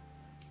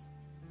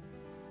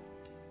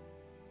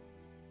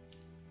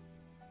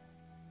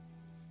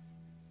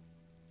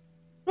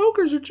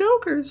 Jokers are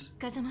jokers.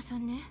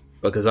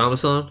 But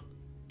Kazama-san?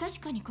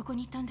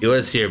 He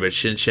was here, but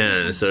Shin-chan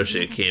and an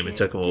associate came and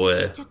took him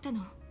away.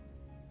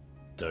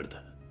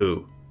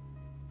 Who?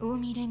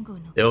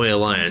 The Omi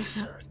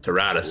Alliance,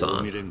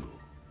 Terada-san.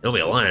 The Omi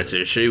Alliance, are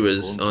you sure he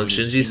was on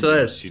Shinji's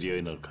side?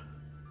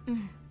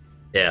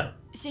 Yeah.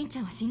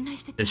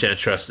 Shin-chan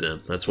trusted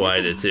him, that's why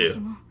I did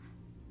too.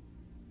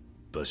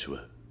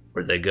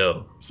 Where'd they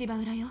go?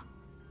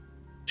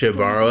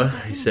 Shibara,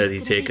 he said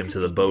he'd take him to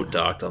the boat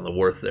docked on the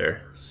wharf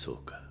there.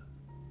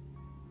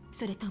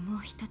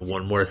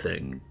 One more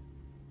thing.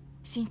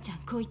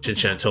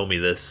 Shin-chan told me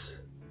this.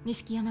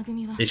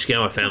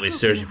 Nishikiyama family is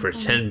searching for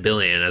 10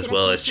 billion as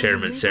well as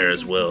Chairman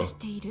Sarah's will.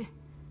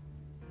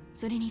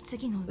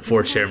 The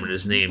fourth chairman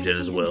is named in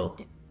his will.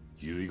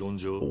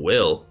 A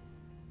will?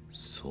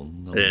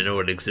 I didn't know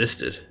it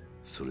existed.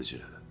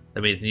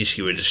 That means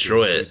Nishiki would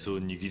destroy it.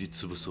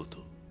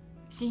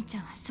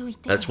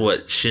 That's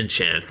what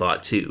Shin-chan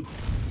thought too.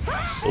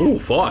 Oh,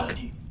 fuck.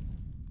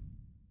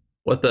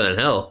 What the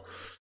hell?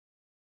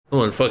 Come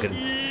on, fucking.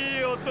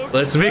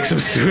 Let's make some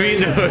sweet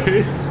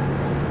noise.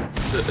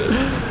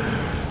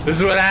 This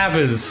is what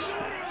happens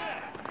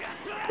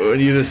when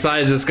you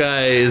decide this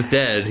guy is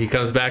dead. He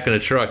comes back in a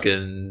truck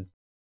and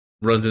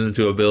runs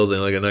into a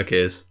building like a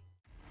nutcase.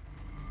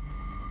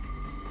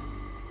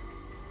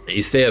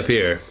 You stay up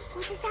here.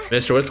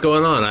 Mister, what's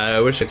going on?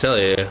 I wish I could tell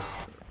you.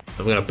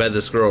 I'm gonna bed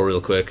this girl real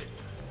quick.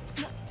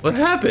 What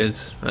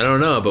happened? I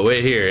don't know, but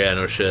wait here. Yeah,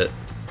 no shit.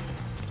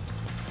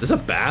 Is this a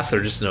bath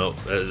or just no?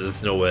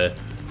 There's no way.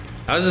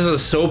 How is this a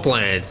soap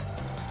land?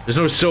 There's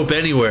no soap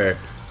anywhere.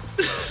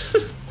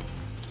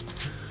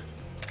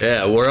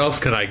 Yeah, where else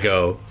can I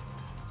go?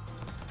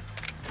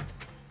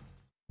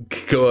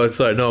 Go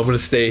outside. No, I'm gonna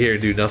stay here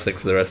and do nothing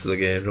for the rest of the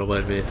game. Don't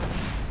mind me.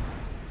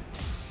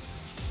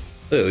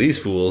 Look at these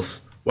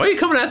fools. Why are you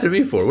coming after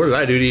me for? What did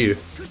I do to you?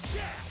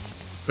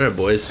 Come here,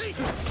 boys.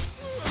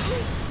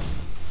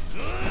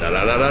 Da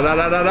da da da da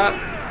da da da.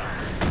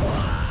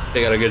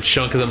 They got a good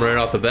chunk of them right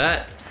off the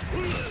bat.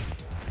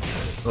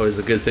 Always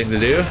a good thing to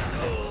do.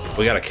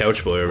 We got a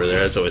couch boy over there.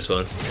 That's always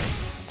fun.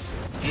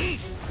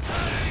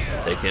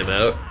 Take him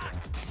out.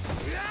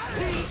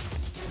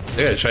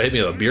 They gotta try to hit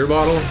me with a beer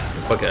bottle. Get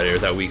the fuck out of here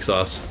with that weak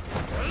sauce.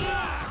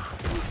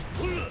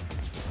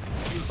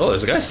 Oh,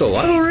 there's a guy still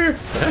alive over here?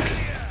 Heck.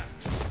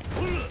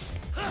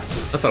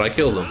 I thought I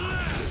killed him.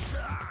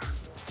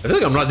 I feel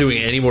like I'm not doing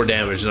any more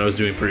damage than I was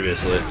doing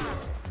previously.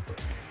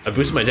 I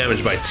boosted my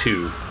damage by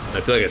 2.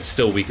 I feel like it's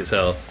still weak as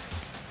hell.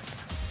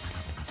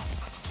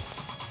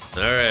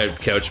 Alright,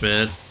 couch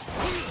man.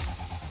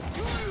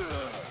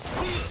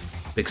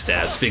 Big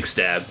stabs, big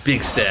stab,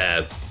 big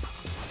stab.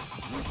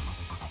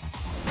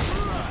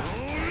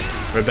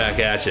 Right back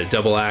at you,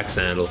 double axe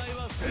handle.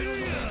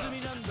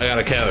 I got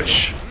a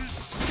couch.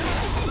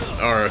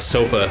 Or a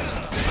sofa.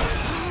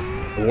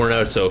 A worn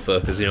out sofa,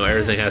 because you know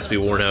everything has to be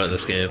worn out in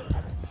this game.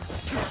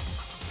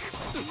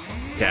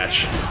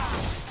 Catch.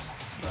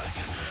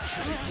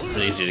 I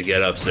need you to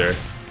get up, sir.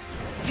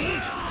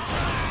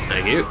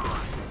 Thank you.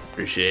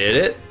 Appreciate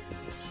it.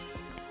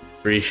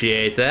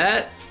 Appreciate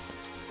that.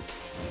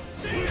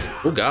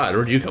 Oh god,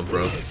 where'd you come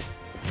from?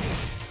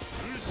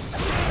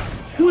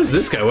 Who is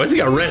this guy? Why has he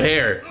got red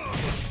hair?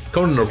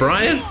 Conan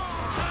O'Brien?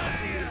 I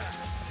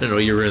didn't know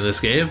you were in this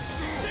game.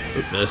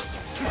 Oop, missed.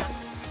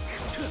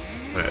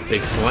 Alright,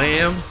 big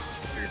slam.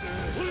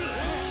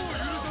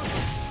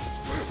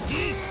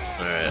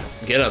 Alright,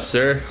 get up,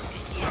 sir.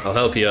 I'll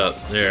help you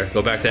up. There,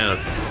 go back down.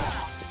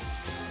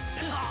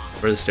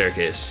 Where's the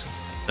staircase?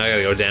 Now I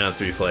gotta go down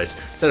 3 flights.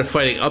 Instead of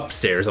fighting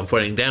upstairs, I'm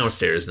fighting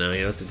downstairs now.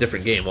 You know, it's a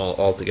different game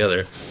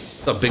altogether.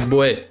 What's up, big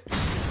boy?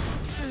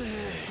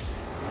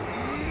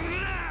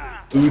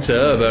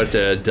 Uta about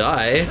to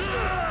die.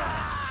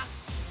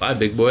 Bye,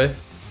 big boy.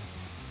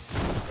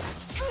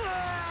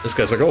 This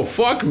guy's like, oh,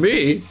 fuck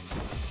me.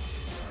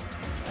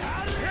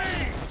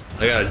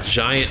 I got a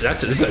giant,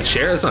 this is a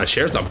chair? That's not a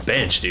chair, it's a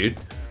bench, dude.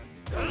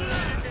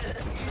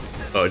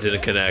 Oh, it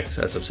didn't connect.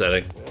 That's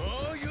upsetting.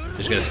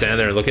 Just gonna stand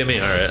there and look at me?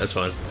 Alright, that's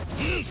fine.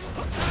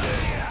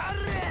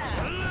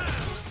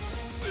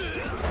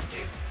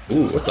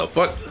 Ooh, what the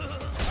fuck?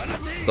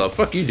 What the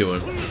fuck are you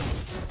doing?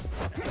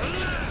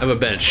 I have a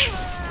bench.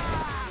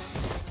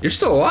 You're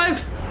still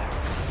alive?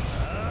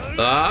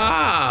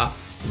 Ah!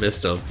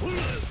 Missed him.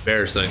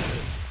 Embarrassing.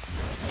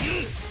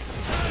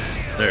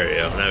 There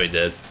you go, now he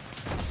did.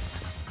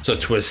 So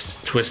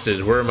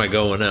twisted. Where am I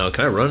going now?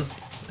 Can I run?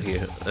 Thank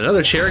you.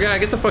 Another chair guy?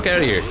 Get the fuck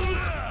out of here.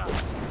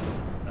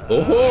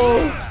 Oh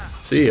ho!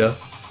 See ya.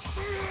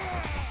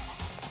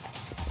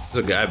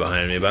 There's a guy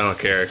behind me, but I don't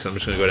care because I'm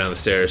just gonna go down the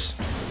stairs.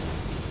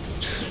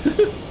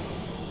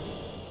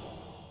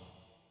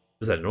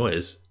 What's that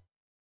noise?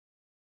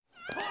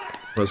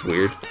 That was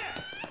weird.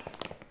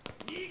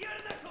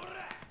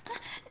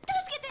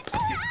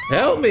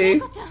 Help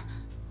me!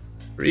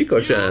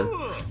 Riko-chan.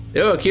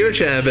 Yo,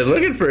 Kiro-chan, I've been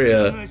looking for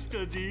you.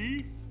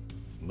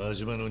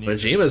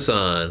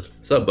 Majima-san.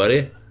 What's up,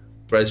 buddy?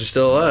 Surprised you're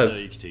still alive.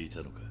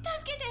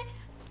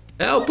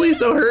 Help, please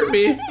don't hurt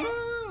me.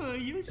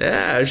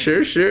 Yeah,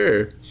 sure.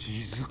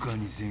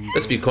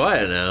 Let's be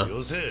quiet now.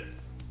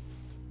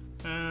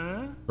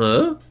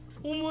 Huh?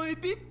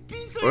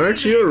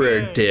 Aren't you a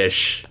rare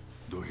dish?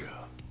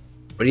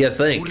 What do you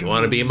think? You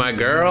want to be my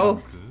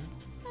girl?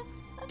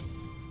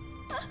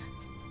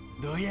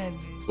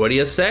 What do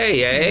you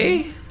say,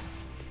 eh?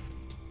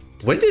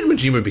 When did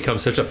Majima become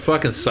such a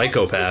fucking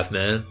psychopath,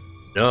 man?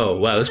 No,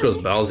 wow, this girl's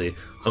ballsy.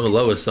 I'm in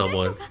love with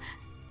someone.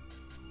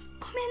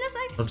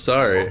 I'm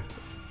sorry.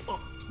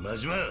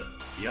 Majima,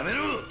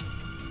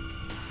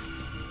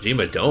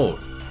 don't.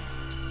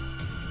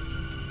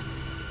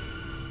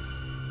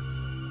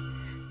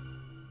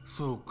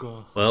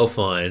 Well,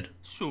 fine.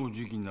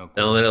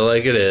 Telling it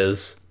like it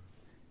is.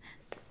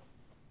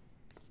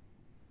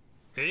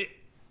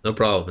 No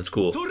problem, it's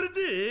cool.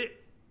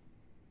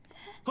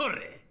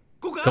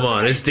 Come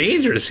on, it's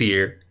dangerous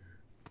here.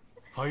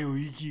 On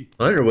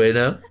your way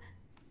now.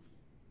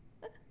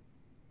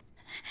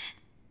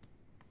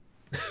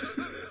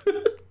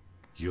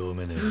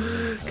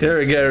 Can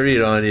I get a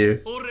read on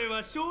you?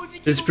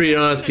 This is pretty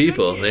honest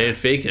people. They ain't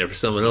faking it for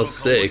someone else's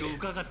sake.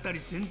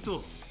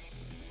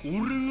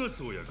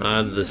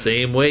 I'm the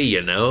same way,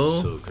 you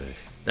know?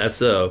 That's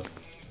so.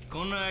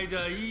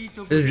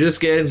 It was just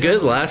getting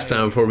good last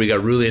time before we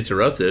got really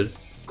interrupted.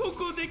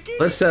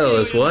 Let's settle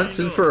this once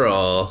and for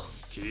all.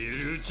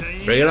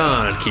 Bring it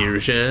on,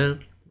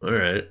 Kiru-chan.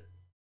 Alright.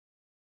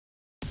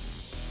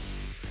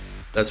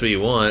 That's what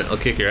you want. I'll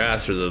kick your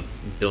ass for the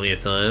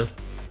billionth time.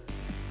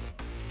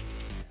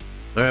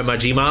 Alright,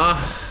 Majima.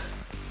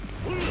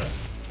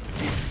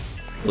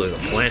 Ooh, there's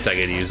a plant I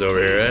could use over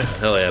here, eh?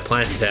 Hell yeah,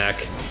 plant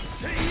attack.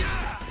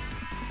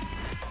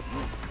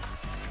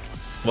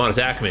 Come on,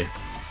 attack me.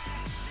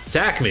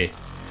 Attack me!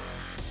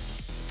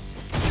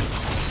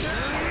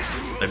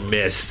 I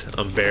missed.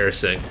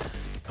 Embarrassing.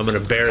 I'm an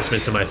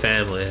embarrassment to my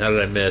family. How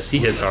did I miss? He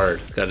hits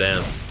hard.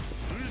 Goddamn.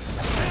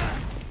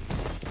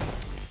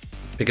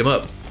 Pick him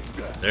up.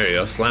 There you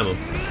go. Slam him.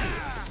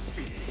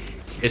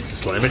 It's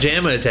the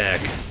Slamma-Jamma attack.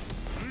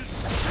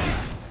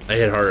 I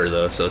hit harder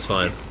though, so it's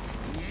fine.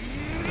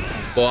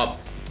 Bop.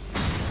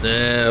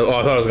 Oh,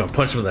 I thought I was gonna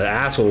punch him in the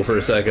asshole for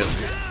a second.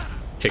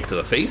 Kick to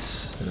the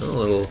face. A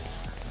little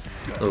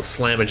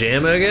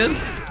Slamma-Jamma again.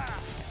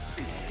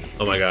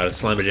 Oh my god, a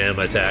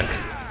Slamma-Jamma attack.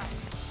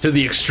 To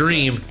the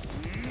extreme.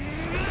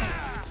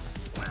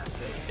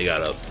 He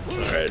got up.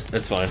 Alright,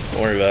 that's fine.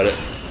 Don't worry about it.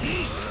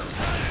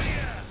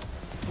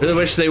 I really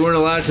wish they weren't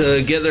allowed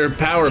to get their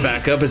power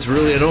back up. It's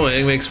really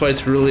annoying. Makes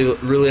fights really,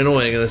 really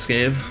annoying in this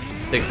game.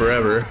 Take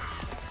forever.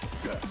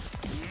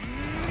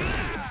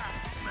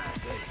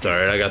 It's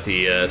alright, I got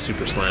the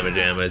Super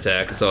Slamma-Jamma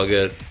attack. It's all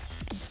good.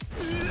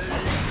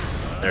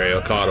 There you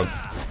go, caught him.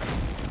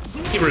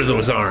 Get rid of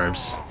those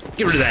arms.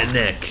 Get rid of that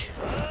neck.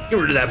 Get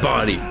rid of that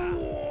body.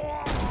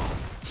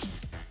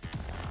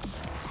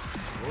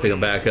 Pick him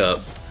back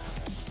up.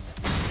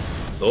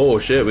 Oh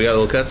shit, we got a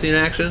little cutscene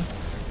action.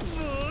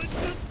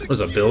 Was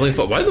a building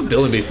fall? Why did the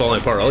building be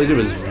falling apart? All he did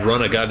was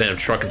run a goddamn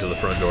truck into the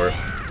front door.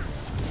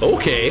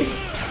 Okay.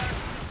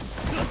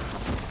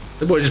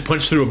 The boy just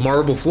punched through a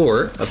marble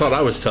floor. I thought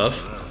I was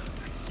tough.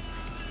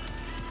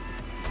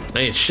 I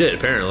ain't shit,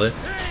 apparently.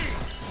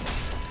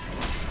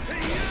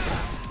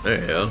 There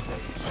you go.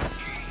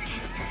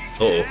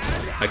 Uh-oh.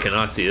 I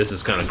cannot see. This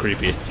is kind of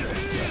creepy.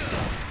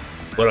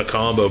 What a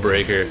combo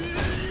breaker.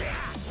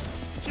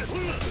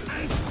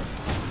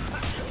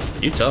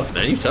 You tough,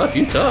 man. You tough.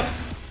 You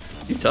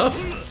tough. You tough.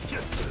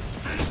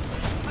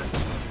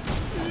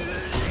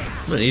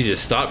 I'm gonna need you to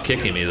stop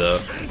kicking me, though.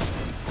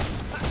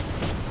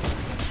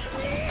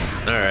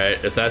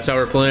 Alright, if that's how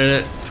we're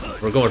playing it,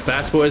 we're going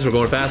fast, boys. We're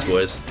going fast,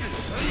 boys.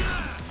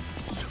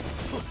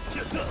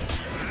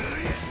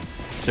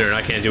 Considering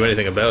I can't do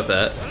anything about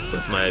that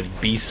with my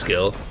beast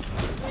skill.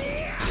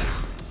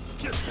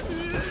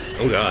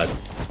 Oh god.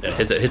 Yeah,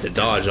 hit the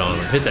dodge on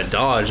him. Hit the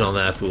dodge on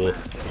that fool.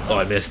 Oh,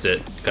 I missed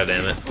it. God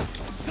damn it.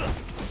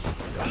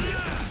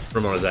 Put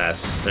him on his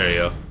ass. There you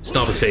go.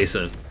 Stomp his face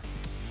in.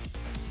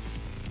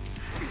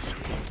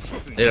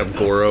 Hit him,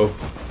 Goro.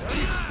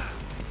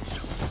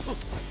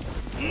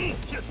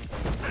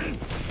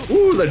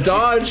 Ooh, the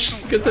dodge!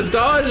 Get the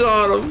dodge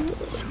on him!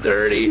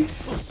 Dirty.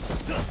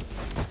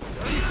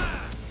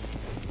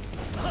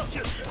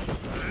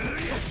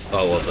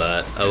 I love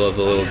that. I love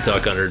the little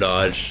duck under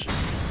dodge.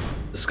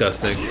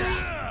 Disgusting.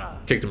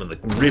 Kicked him in the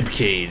rib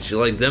cage. You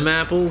like them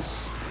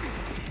apples?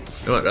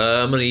 You know what?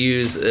 I'm gonna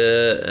use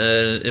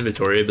an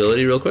inventory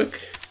ability real quick.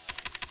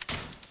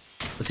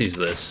 Let's use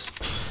this.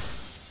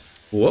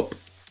 Whoop.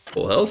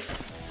 Full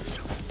health.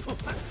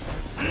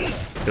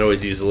 Could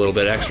always use a little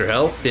bit extra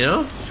health, you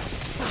know?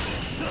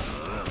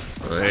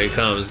 Well, there he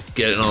comes,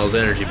 getting all his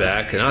energy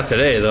back. Not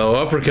today, though.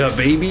 Uppercut,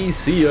 baby.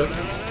 See ya.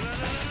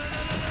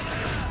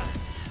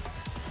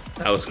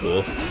 That was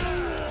cool.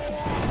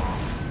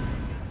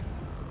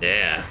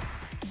 Yeah.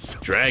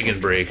 Dragon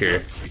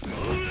Breaker.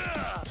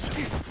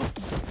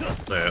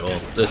 Alright, well,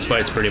 this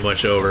fight's pretty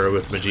much over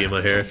with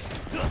Majima here.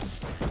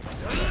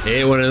 He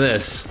ain't winning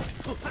this.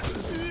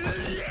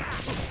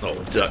 Oh,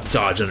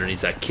 dodge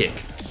underneath that kick.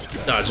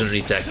 Dodge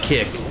underneath that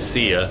kick.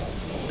 See ya.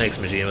 Thanks,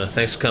 Majima.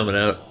 Thanks for coming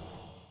out.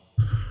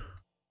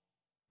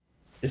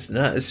 It's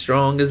not as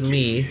strong as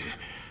me.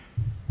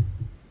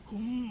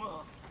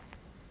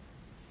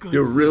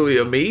 You're really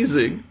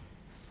amazing.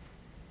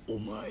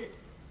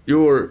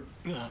 You're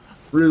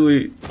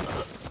really...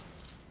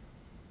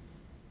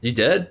 You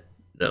dead?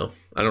 No.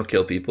 I don't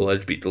kill people. I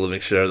just beat the living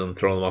shit out of them,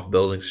 throw them off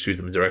buildings, shoot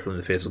them directly in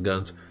the face with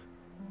guns.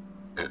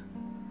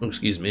 Oh,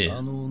 excuse me.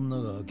 That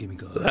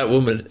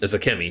woman is a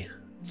Kemi.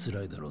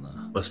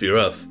 Must be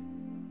rough.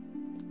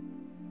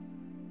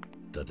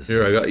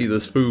 Here, I got you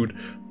this food.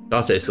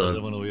 Date-san. I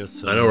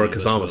know where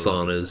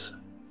Kazama-san is.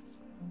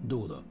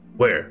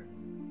 Where?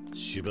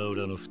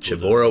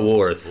 Shibora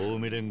Wharf.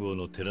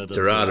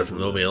 Terada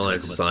from Omi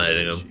Alliance is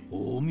hiding him.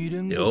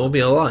 The Omi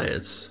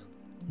Alliance?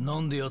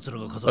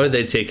 Why would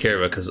they take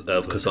care of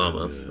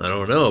Kazama? I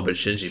don't know, but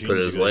Shinji put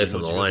his life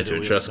on the line to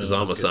entrust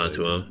Kazama-san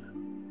to him.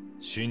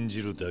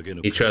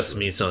 He trusts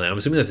me something. I'm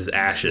assuming that's his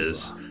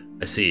ashes.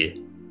 I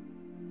see.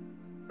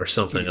 or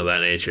something of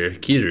that nature.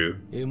 Kiru.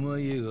 The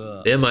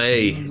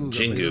MIA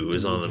Jingu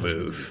is on the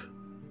move.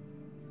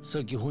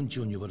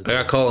 I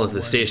got called into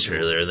the station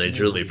earlier and they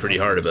drilled me pretty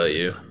hard about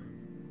you.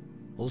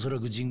 I'm sure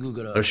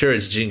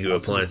it's Jingu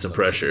applying some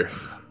pressure.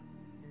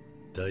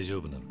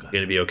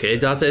 Gonna be okay,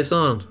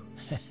 Date-san?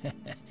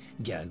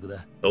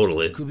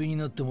 Totally.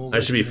 I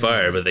should be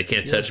fired, but they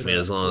can't touch me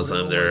as long as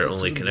I'm their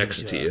only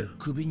connection to you.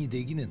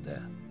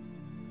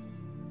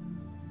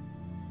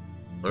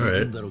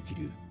 Alright.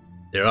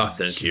 They're off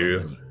then,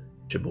 Kiru.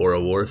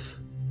 Shibora Wharf.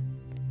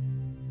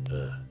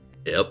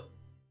 Yep.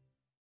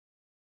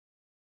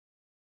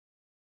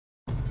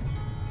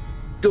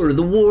 Go to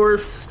the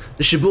wharf!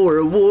 The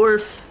Shibora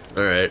Wharf!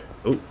 Alright.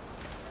 Oh.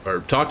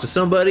 Or talk to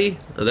somebody,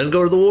 and then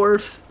go to the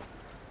wharf?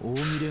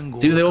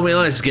 Dude, the Omi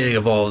Alliance is getting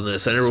involved in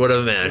this. I never would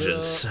have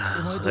imagined.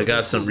 I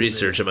got some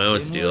research of my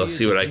own to do. I'll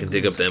see what I can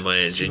dig up the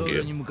MIA and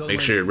Jingu.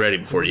 Make sure you're ready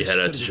before you head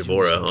out to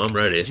Shibora. Oh, I'm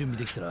ready.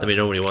 Let me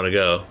know when you want to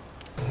go.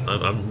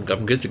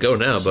 I'm good to go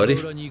now, buddy.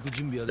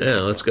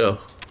 Yeah, let's go.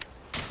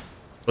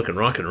 Fucking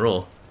rock and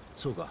roll.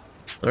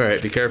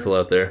 Alright, be careful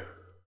out there.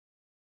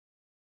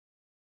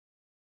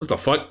 What the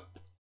fuck?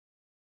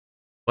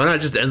 Why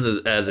not just end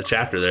the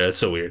chapter there? That's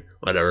so weird.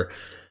 Whatever.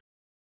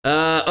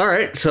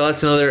 Alright, so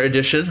that's another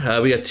edition.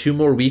 We got 2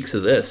 more weeks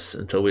of this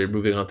until we're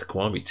moving on to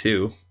Kiwami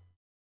 2.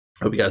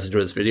 Hope you guys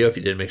enjoyed this video. If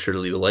you did, make sure to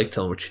leave a like,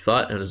 tell them what you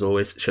thought, and as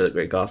always, share the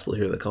great gospel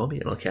here that call me,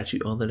 and I'll catch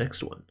you on the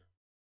next one.